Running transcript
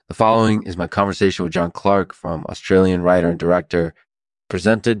following is my conversation with John Clarke from Australian writer and director,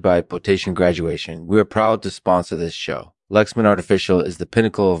 presented by Potation Graduation. We are proud to sponsor this show. Lexman Artificial is the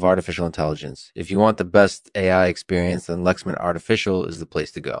pinnacle of artificial intelligence. If you want the best AI experience, then Lexman Artificial is the place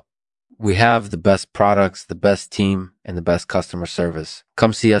to go. We have the best products, the best team, and the best customer service.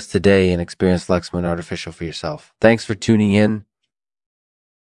 Come see us today and experience Lexman Artificial for yourself. Thanks for tuning in.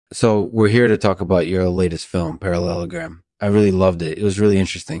 So we're here to talk about your latest film, Parallelogram. I really loved it. It was really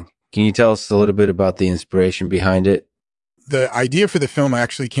interesting. Can you tell us a little bit about the inspiration behind it? The idea for the film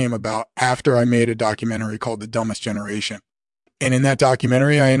actually came about after I made a documentary called The Dumbest Generation. And in that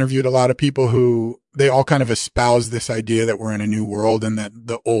documentary, I interviewed a lot of people who they all kind of espouse this idea that we're in a new world and that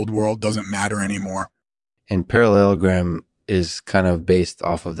the old world doesn't matter anymore. And Parallelogram is kind of based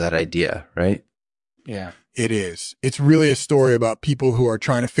off of that idea, right? Yeah, it is. It's really a story about people who are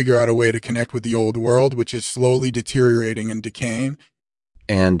trying to figure out a way to connect with the old world, which is slowly deteriorating and decaying.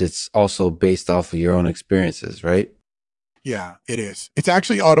 And it's also based off of your own experiences, right? Yeah, it is. It's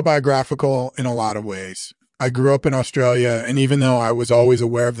actually autobiographical in a lot of ways. I grew up in Australia, and even though I was always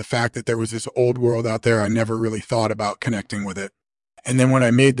aware of the fact that there was this old world out there, I never really thought about connecting with it. And then when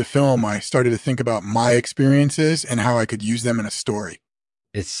I made the film, I started to think about my experiences and how I could use them in a story.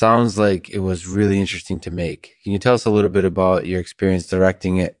 It sounds like it was really interesting to make. Can you tell us a little bit about your experience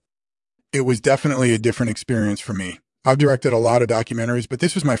directing it? It was definitely a different experience for me. I've directed a lot of documentaries, but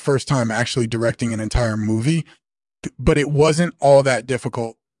this was my first time actually directing an entire movie. But it wasn't all that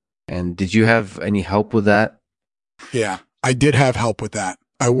difficult. And did you have any help with that? Yeah, I did have help with that.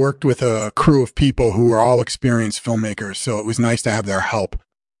 I worked with a crew of people who were all experienced filmmakers, so it was nice to have their help.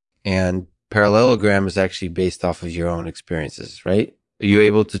 And Parallelogram is actually based off of your own experiences, right? Are you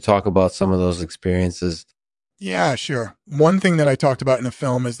able to talk about some of those experiences? Yeah, sure. One thing that I talked about in the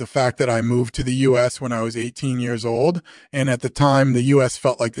film is the fact that I moved to the U.S. when I was 18 years old. And at the time, the U.S.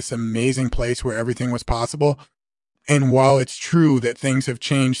 felt like this amazing place where everything was possible. And while it's true that things have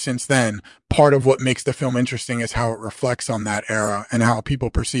changed since then, part of what makes the film interesting is how it reflects on that era and how people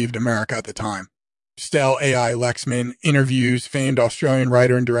perceived America at the time. xtal AI Lexman interviews famed Australian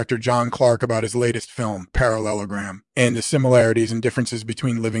writer and director John Clarke about his latest film, Parallelogram, and the similarities and differences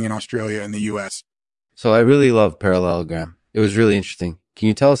between living in Australia and the U.S. So I really love Parallelogram. It was really interesting. Can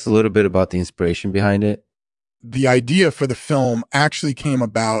you tell us a little bit about the inspiration behind it? The idea for the film actually came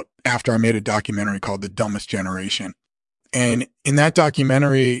about after I made a documentary called The Dumbest Generation. And in that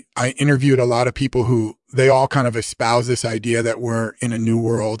documentary, I interviewed a lot of people who they all kind of espouse this idea that we're in a new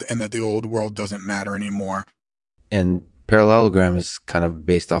world and that the old world doesn't matter anymore. And Parallelogram is kind of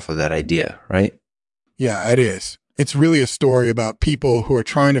based off of that idea, right? Yeah, it is. It's really a story about people who are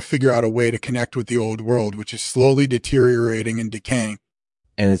trying to figure out a way to connect with the old world, which is slowly deteriorating and decaying.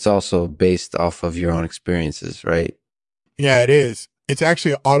 And it's also based off of your own experiences, right? Yeah, it is. It's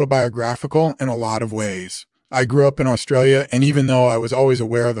actually autobiographical in a lot of ways. I grew up in Australia, and even though I was always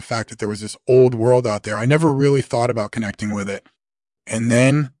aware of the fact that there was this old world out there, I never really thought about connecting with it. And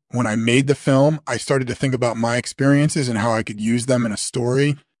then when I made the film, I started to think about my experiences and how I could use them in a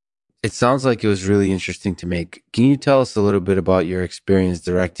story. It sounds like it was really interesting to make. Can you tell us a little bit about your experience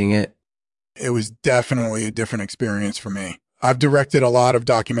directing it? It was definitely a different experience for me. I've directed a lot of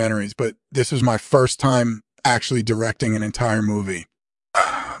documentaries, but this was my first time actually directing an entire movie.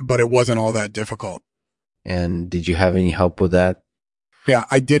 But it wasn't all that difficult. And did you have any help with that? Yeah,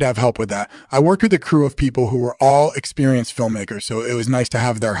 I did have help with that. I worked with a crew of people who were all experienced filmmakers, so it was nice to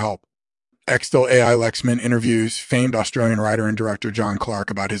have their help. xtal AI Lexman interviews famed Australian writer and director John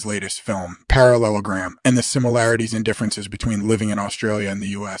Clarke about his latest film, Parallelogram, and the similarities and differences between living in Australia and the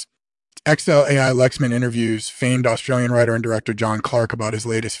U.S. xtal AI Lexman interviews famed Australian writer and director John Clarke about his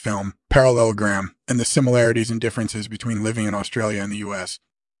latest film, Parallelogram, and the similarities and differences between living in Australia and the U.S.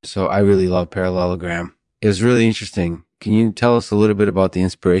 So I really love Parallelogram. It was really interesting. Can you tell us a little bit about the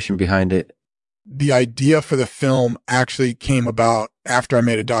inspiration behind it? The idea for the film actually came about after I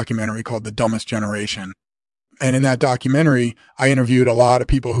made a documentary called The Dumbest Generation. And in that documentary, I interviewed a lot of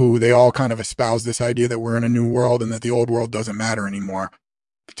people who they all kind of espouse this idea that we're in a new world and that the old world doesn't matter anymore.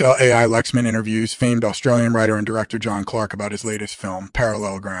 xtal AI Lexman interviews famed Australian writer and director John Clarke about his latest film,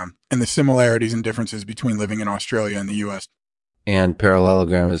 Parallelogram, and the similarities and differences between living in Australia and the U.S. And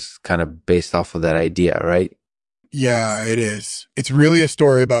Parallelogram is kind of based off of that idea, right? Yeah, it is. It's really a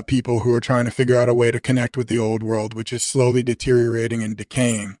story about people who are trying to figure out a way to connect with the old world, which is slowly deteriorating and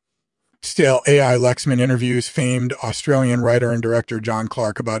decaying. xtal AI Lexman interviews famed Australian writer and director John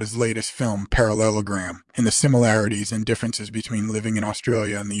Clarke about his latest film, Parallelogram, and the similarities and differences between living in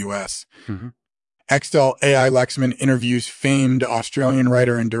Australia and the U.S. Mm-hmm. xtal AI Lexman interviews famed Australian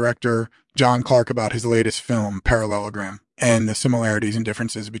writer and director John Clarke about his latest film, Parallelogram, and the similarities and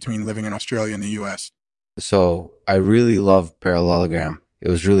differences between living in Australia and the US. So I really love parallelogram. It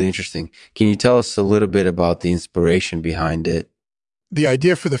was really interesting. Can you tell us a little bit about the inspiration behind it? The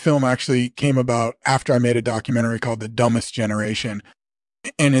idea for the film actually came about after I made a documentary called The Dumbest Generation.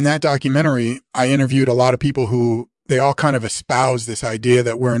 And in that documentary, I interviewed a lot of people who they all kind of espouse this idea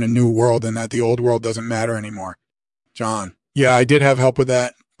that we're in a new world and that the old world doesn't matter anymore. John. Yeah, I did have help with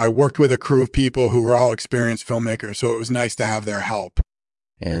that. I worked with a crew of people who were all experienced filmmakers, so it was nice to have their help.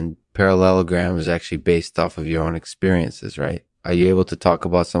 And parallelogram is actually based off of your own experiences, right? Are you able to talk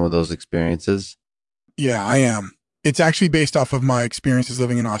about some of those experiences? Yeah, I am. It's actually based off of my experiences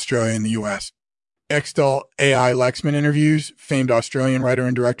living in Australia and the US. xtal AI Lexman interviews famed Australian writer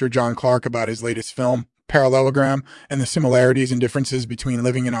and director John Clarke about his latest film, Parallelogram, and the similarities and differences between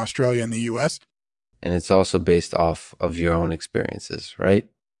living in Australia and the US. And it's also based off of your own experiences, right?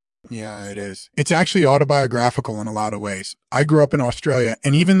 Yeah, it is. It's actually autobiographical in a lot of ways. I grew up in Australia,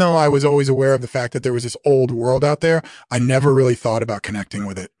 and even though I was always aware of the fact that there was this old world out there, I never really thought about connecting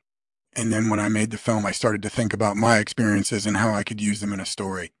with it. And then when I made the film, I started to think about my experiences and how I could use them in a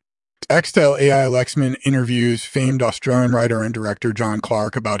story. xtal AI Lexman interviews famed Australian writer and director John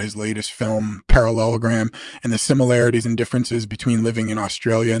Clarke about his latest film, Parallelogram, and the similarities and differences between living in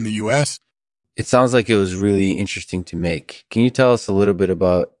Australia and the US. It sounds like it was really interesting to make. Can you tell us a little bit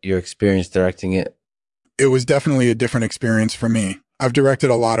about your experience directing it? It was definitely a different experience for me. I've directed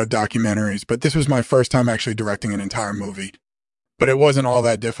a lot of documentaries, but this was my first time actually directing an entire movie. But it wasn't all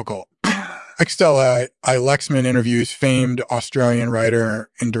that difficult. xtal AI Lexman interviews famed Australian writer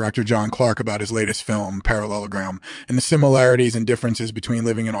and director John Clarke about his latest film, Parallelogram, and the similarities and differences between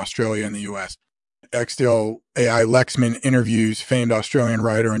living in Australia and the US. xtal AI Lexman interviews famed Australian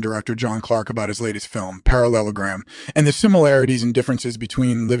writer and director John Clarke about his latest film, Parallelogram, and the similarities and differences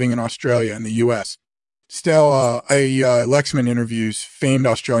between living in Australia and the US. xtal AI Lexman interviews famed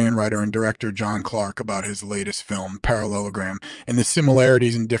Australian writer and director John Clarke about his latest film, Parallelogram, and the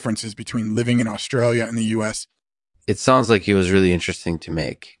similarities and differences between living in Australia and the US. It sounds like it was really interesting to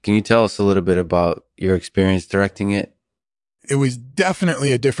make. Can you tell us a little bit about your experience directing it? It was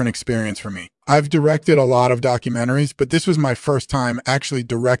definitely a different experience for me. I've directed a lot of documentaries, but this was my first time actually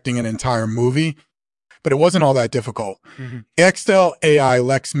directing an entire movie, but it wasn't all that difficult. xtal AI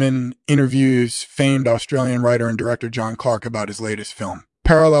Lexman interviews famed Australian writer and director John Clarke about his latest film,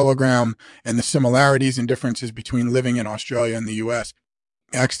 Parallelogram, and the similarities and differences between living in Australia and the US.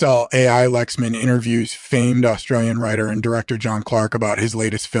 xtal AI Lexman interviews famed Australian writer and director John Clarke about his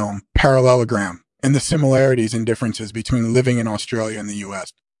latest film, Parallelogram, and the similarities and differences between living in Australia and the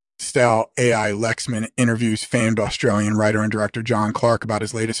US. xtal AI Lexman interviews famed Australian writer and director John Clarke about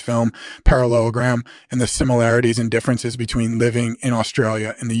his latest film, Parallelogram, and the similarities and differences between living in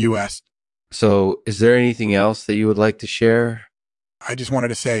Australia and the US. So, is there anything else that you would like to share? I just wanted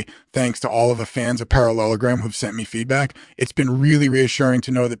to say thanks to all of the fans of Parallelogram who've sent me feedback. It's been really reassuring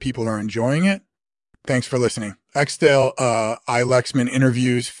to know that people are enjoying it. Thanks for listening. xtal AI Lexman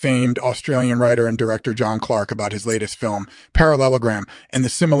interviews famed Australian writer and director John Clarke about his latest film, Parallelogram, and the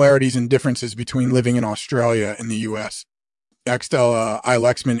similarities and differences between living in Australia and the US. xtal AI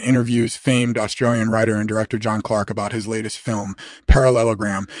Lexman interviews famed Australian writer and director John Clarke about his latest film,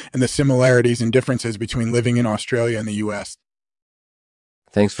 Parallelogram, and the similarities and differences between living in Australia and the US.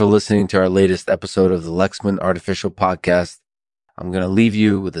 Thanks for listening to our latest episode of the Lexman Artificial Podcast. I'm going to leave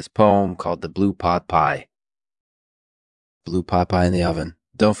you with this poem called The Blue Pot Pie. Blue pot pie in the oven.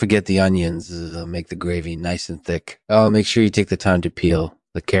 Don't forget the onions. They'll make the gravy nice and thick. Make sure you take the time to peel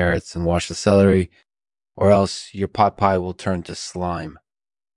the carrots and wash the celery, or else your pot pie will turn to slime.